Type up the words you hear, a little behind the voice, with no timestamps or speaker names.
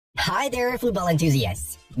Hi there, football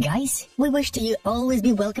enthusiasts. Guys, we wish to you always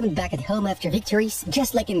be welcomed back at home after victories,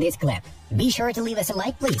 just like in this clip. Be sure to leave us a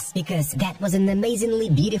like, please, because that was an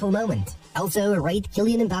amazingly beautiful moment. Also, rate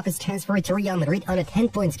Kylian Mbappe's transfer to Real Madrid on a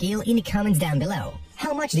 10-point scale in the comments down below.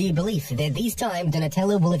 How much do you believe that this time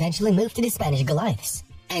Donatello will eventually move to the Spanish Goliaths?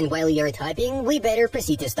 And while you're typing, we better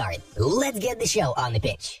proceed to start. Let's get the show on the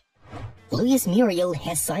pitch. Luis Muriel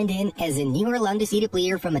has signed in as a new Orlando City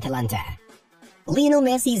player from Atalanta. Lionel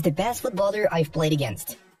Messi is the best footballer I've played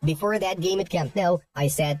against. Before that game at Camp Nou, I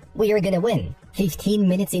said, we are gonna win. 15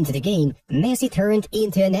 minutes into the game, Messi turned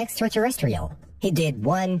into an extraterrestrial. He did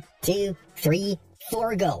 1, 2, 3,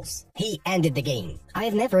 4 goals. He ended the game.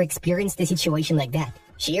 I've never experienced a situation like that,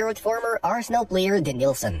 shared former Arsenal player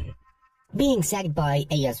Denilson. Being sacked by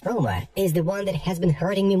AS Roma is the one that has been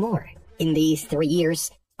hurting me more. In these 3 years,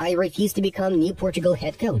 I refused to become new Portugal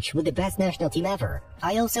head coach with the best national team ever.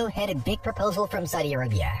 I also had a big proposal from Saudi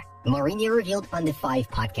Arabia. Mourinho revealed on the 5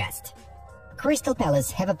 podcast. Crystal Palace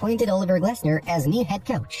have appointed Oliver Glasner as new head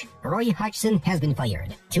coach. Roy Hodgson has been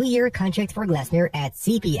fired. 2-year contract for Glasner at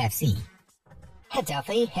CPFC.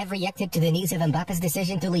 Getafe have reacted to the news of Mbappe's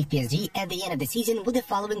decision to leave PSG at the end of the season with the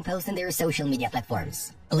following post on their social media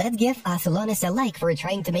platforms. Let's give Barcelonas a like for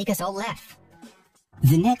trying to make us all laugh.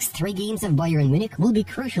 The next 3 games of Bayern Munich will be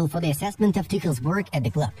crucial for the assessment of Tuchel's work at the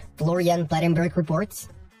club. Florian Plettenberg reports,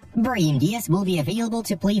 Brahim Diaz will be available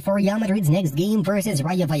to play for Real Madrid's next game versus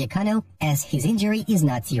Rayo Vallecano as his injury is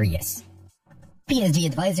not serious. PSG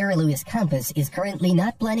advisor Luis Campos is currently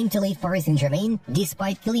not planning to leave Paris Saint-Germain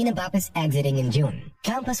despite Kylian Mbappe's exiting in June.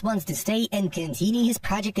 Campos wants to stay and continue his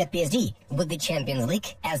project at PSG with the Champions League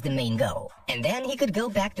as the main goal, and then he could go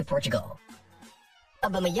back to Portugal.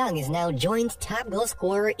 Aubameyang is now joint top goal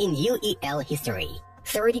scorer in UEL history.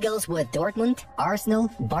 30 goals with Dortmund, Arsenal,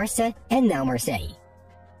 Barca, and now Marseille.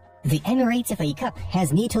 The Emirates FA Cup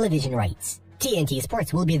has new television rights. TNT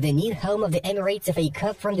Sports will be the new home of the Emirates FA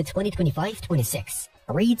Cup from the 2025-26,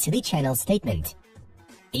 reads the channel's statement.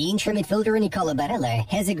 Inter midfielder Nicola Barella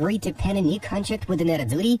has agreed to pen a new contract with the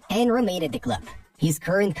Nerazzurri and remain at the club. His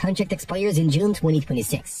current contract expires in June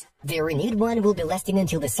 2026. The renewed one will be lasting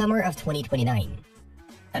until the summer of 2029.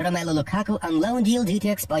 Romelu Lukaku on loan deal due to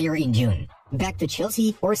expire in June. Back to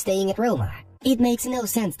Chelsea or staying at Roma? It makes no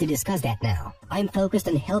sense to discuss that now. I'm focused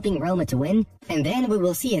on helping Roma to win, and then we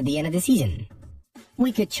will see at the end of the season.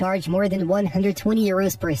 We could charge more than 120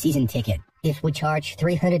 euros per season ticket. If we charge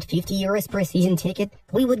 350 euros per season ticket,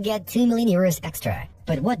 we would get 2 million euros extra.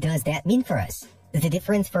 But what does that mean for us? The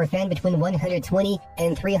difference for a fan between 120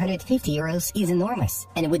 and 350 euros is enormous,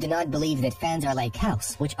 and we do not believe that fans are like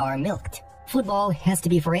cows, which are milked. Football has to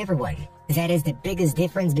be for everyone. That is the biggest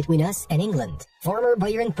difference between us and England, former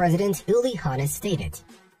Bayern president Uli Hoeneß stated.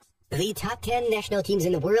 The top 10 national teams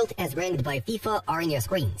in the world as ranked by FIFA are on your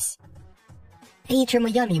screens. Inter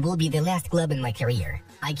Miami will be the last club in my career.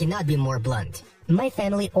 I cannot be more blunt. My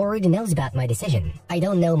family already knows about my decision. I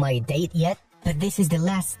don't know my date yet, but this is the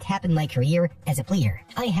last step in my career as a player.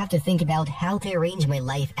 I have to think about how to arrange my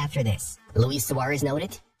life after this, Luis Suarez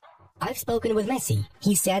noted. I've spoken with Messi.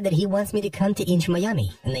 He said that he wants me to come to Inter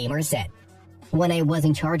Miami, Neymar said. When I was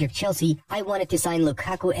in charge of Chelsea, I wanted to sign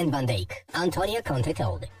Lukaku and Van Dijk, Antonio Conte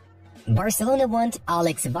told. Barcelona want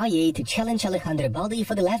Alex Valle to challenge Alejandro Balde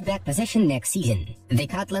for the left-back position next season. The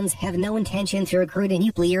Catalans have no intention to recruit a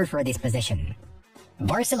new player for this position.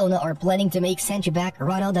 Barcelona are planning to make centre-back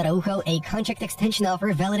Ronald Araujo a contract extension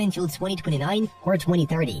offer valid until 2029 or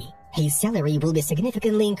 2030. His salary will be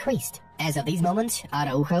significantly increased. As of this moment,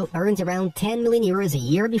 Araujo earns around 10 million euros a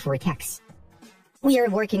year before tax. We are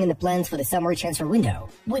working on the plans for the summer transfer window.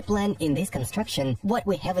 We plan in this construction what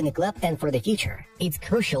we have in the club and for the future. It's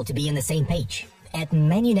crucial to be on the same page. At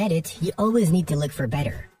Man United, you always need to look for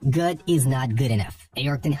better. Good is not good enough,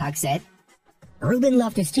 Erik ten Hag said. Ruben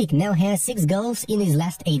Loftus-Cheek now has 6 goals in his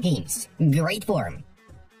last 8 games. Great form.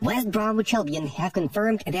 West Bromwich Albion have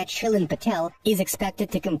confirmed that Shilan Patel is expected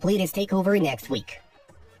to complete his takeover next week.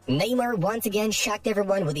 Neymar once again shocked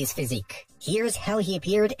everyone with his physique. Here's how he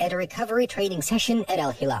appeared at a recovery training session at Al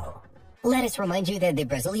Hilal. Let us remind you that the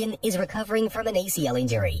Brazilian is recovering from an ACL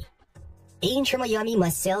injury. Inter Miami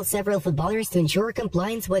must sell several footballers to ensure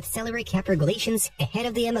compliance with salary cap regulations ahead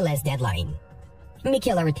of the MLS deadline.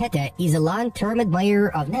 Mikel Arteta is a long-term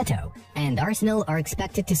admirer of Neto, and Arsenal are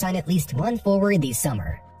expected to sign at least one forward this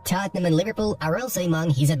summer. Tottenham and Liverpool are also among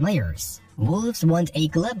his admirers. Wolves want a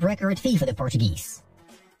club record fee for the Portuguese.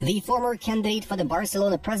 The former candidate for the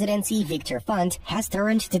Barcelona presidency, Victor Font, has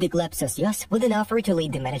turned to the club socios with an offer to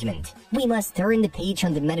lead the management. We must turn the page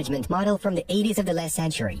on the management model from the 80s of the last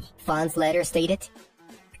century, Font's letter stated.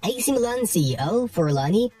 AC Milan CEO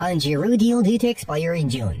Forlani on Giroud deal due to expire in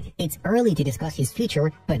June. It's early to discuss his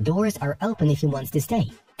future, but doors are open if he wants to stay.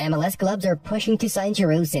 MLS clubs are pushing to sign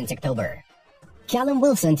Giroud since October. Callum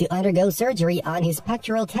Wilson to undergo surgery on his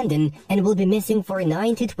pectoral tendon and will be missing for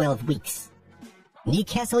 9 to 12 weeks.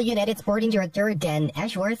 Newcastle United sporting director Dan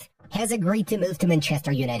Ashworth has agreed to move to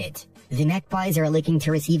Manchester United. The Magpies are looking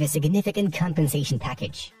to receive a significant compensation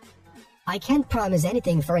package. I can't promise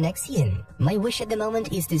anything for next season. My wish at the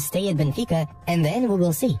moment is to stay at Benfica, and then we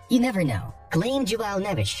will see. You never know. Claimed Joao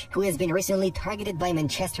Neves, who has been recently targeted by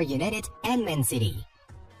Manchester United and Man City.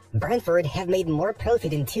 Brentford have made more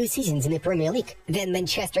profit in 2 seasons in the Premier League than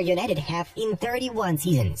Manchester United have in 31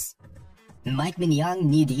 seasons. Mike Mignon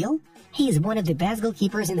new deal? He is one of the best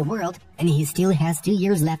goalkeepers in the world, and he still has 2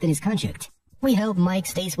 years left in his contract. We hope Mike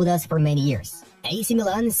stays with us for many years. AC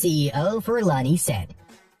Milan CEO Forlani said.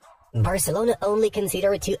 Barcelona only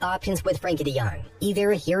consider 2 options with Frenkie de Jong.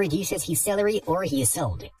 Either he reduces his salary or he is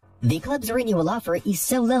sold. The club's renewal offer is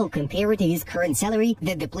so low compared to his current salary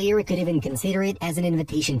that the player could even consider it as an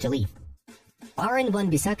invitation to leave. Aaron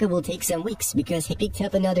Wan-Bissaka will take some weeks because he picked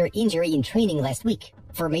up another injury in training last week.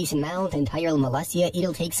 For Mason Mount and Tyrell Malacia,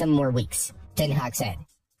 it'll take some more weeks, Ten Hag said.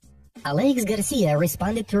 Alex Garcia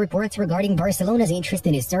responded to reports regarding Barcelona's interest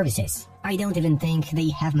in his services. I don't even think they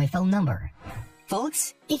have my phone number.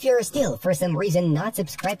 Folks, if you're still, for some reason, not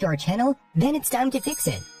subscribed to our channel, then it's time to fix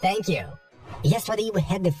it. Thank you. Yesterday, we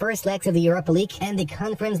had the first legs of the Europa League and the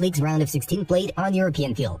Conference League's round of 16 played on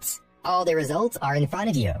European fields. All the results are in front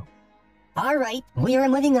of you. Alright, we are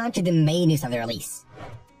moving on to the main news of the release.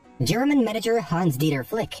 German manager Hans-Dieter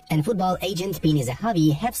Flick and football agent Pini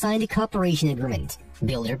Zahavi have signed a cooperation agreement,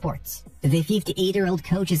 Bild reports. The 58-year-old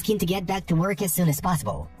coach is keen to get back to work as soon as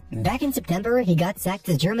possible. Back in September, he got sacked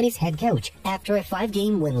as Germany's head coach after a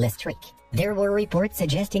 5-game winless streak. There were reports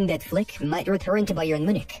suggesting that Flick might return to Bayern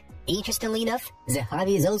Munich. Interestingly enough,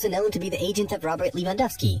 Zahavi is also known to be the agent of Robert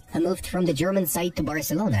Lewandowski, who moved from the German side to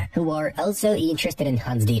Barcelona, who are also interested in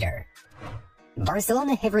Hans-Dieter.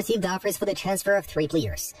 Barcelona have received offers for the transfer of 3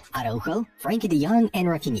 players, Araujo, Frenkie de Jong, and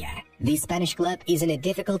Rafinha. The Spanish club is in a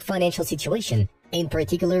difficult financial situation, in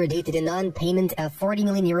particular due to the non-payment of 40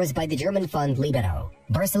 million euros by the German fund Libero.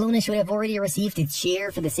 Barcelona should have already received its share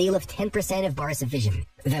for the sale of 10% of Barca Vision,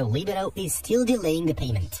 though Libero is still delaying the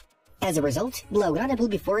payment. As a result, Blaugrana will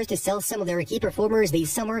be forced to sell some of their key performers this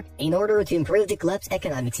summer in order to improve the club's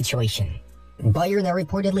economic situation. Bayern are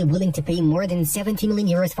reportedly willing to pay more than 70 million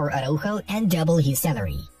euros for Araujo and double his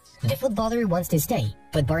salary. The footballer wants to stay,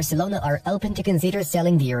 but Barcelona are open to consider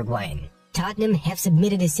selling the Uruguayan. Tottenham have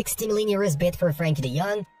submitted a 60 million euros bid for Frenkie de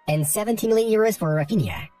Jong and 70 million euros for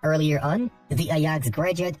Rafinha. Earlier on, the Ajax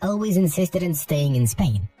graduate always insisted on staying in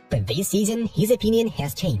Spain, but this season his opinion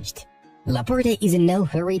has changed. Laporte is in no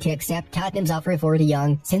hurry to accept Tottenham's offer for de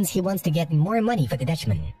Jong since he wants to get more money for the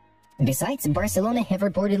Dutchman. Besides, Barcelona have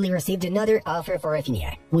reportedly received another offer for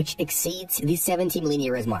Rafinha, which exceeds the 70 million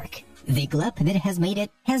euros mark. The club that has made it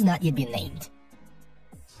has not yet been named.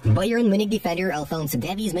 Bayern Munich defender Alphonso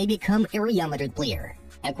Davies may become a Real Madrid player.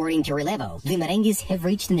 According to Relevo, the Merengues have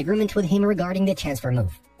reached an agreement with him regarding the transfer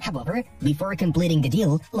move. However, before completing the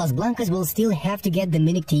deal, Los Blancos will still have to get the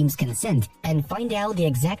Munich team's consent and find out the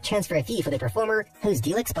exact transfer fee for the performer, whose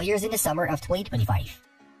deal expires in the summer of 2025.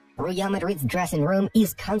 Real Madrid's dressing room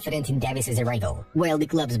is confident in Davies' arrival, while the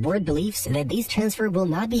club's board believes that this transfer will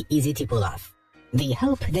not be easy to pull off. The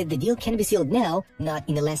hope that the deal can be sealed now, not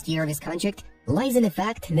in the last year of his contract, lies in the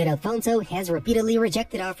fact that Alfonso has repeatedly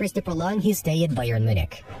rejected offers to prolong his stay at Bayern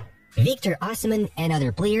Munich. Victor Osimhen and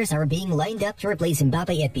other players are being lined up to replace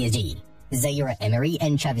Mbappe at PSG. Zaire Emery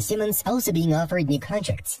and Xavi Simons also being offered new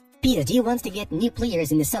contracts. PSG wants to get new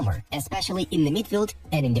players in the summer, especially in the midfield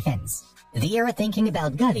and in defense. They are thinking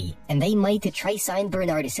about Gavi, and they might try sign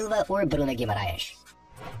Bernardo Silva or Bruno Guimaraes.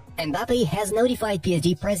 Mbappe has notified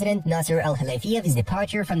PSG president Nasser Al-Khelaifi of his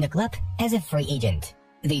departure from the club as a free agent.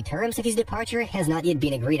 The terms of his departure has not yet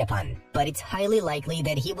been agreed upon, but it's highly likely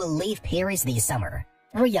that he will leave Paris this summer.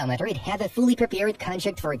 Real Madrid have a fully prepared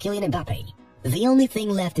contract for Kylian Mbappe. The only thing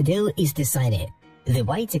left to do is to sign it. The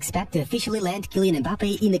Whites expect to officially land Kylian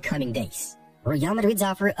Mbappe in the coming days. Real Madrid's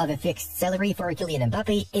offer of a fixed salary for Kylian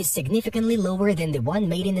Mbappe is significantly lower than the one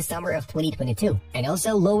made in the summer of 2022, and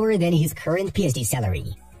also lower than his current PSG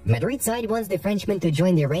salary. Madrid side wants the Frenchman to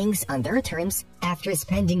join the ranks on their terms after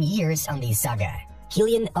spending years on this saga.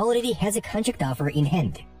 Kylian already has a contract offer in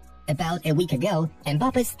hand. About a week ago,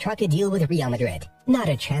 Mbappe struck a deal with Real Madrid. Not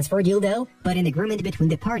a transfer deal though, but an agreement between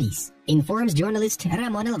the parties, informs journalist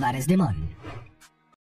Ramon Alvarez de Mon.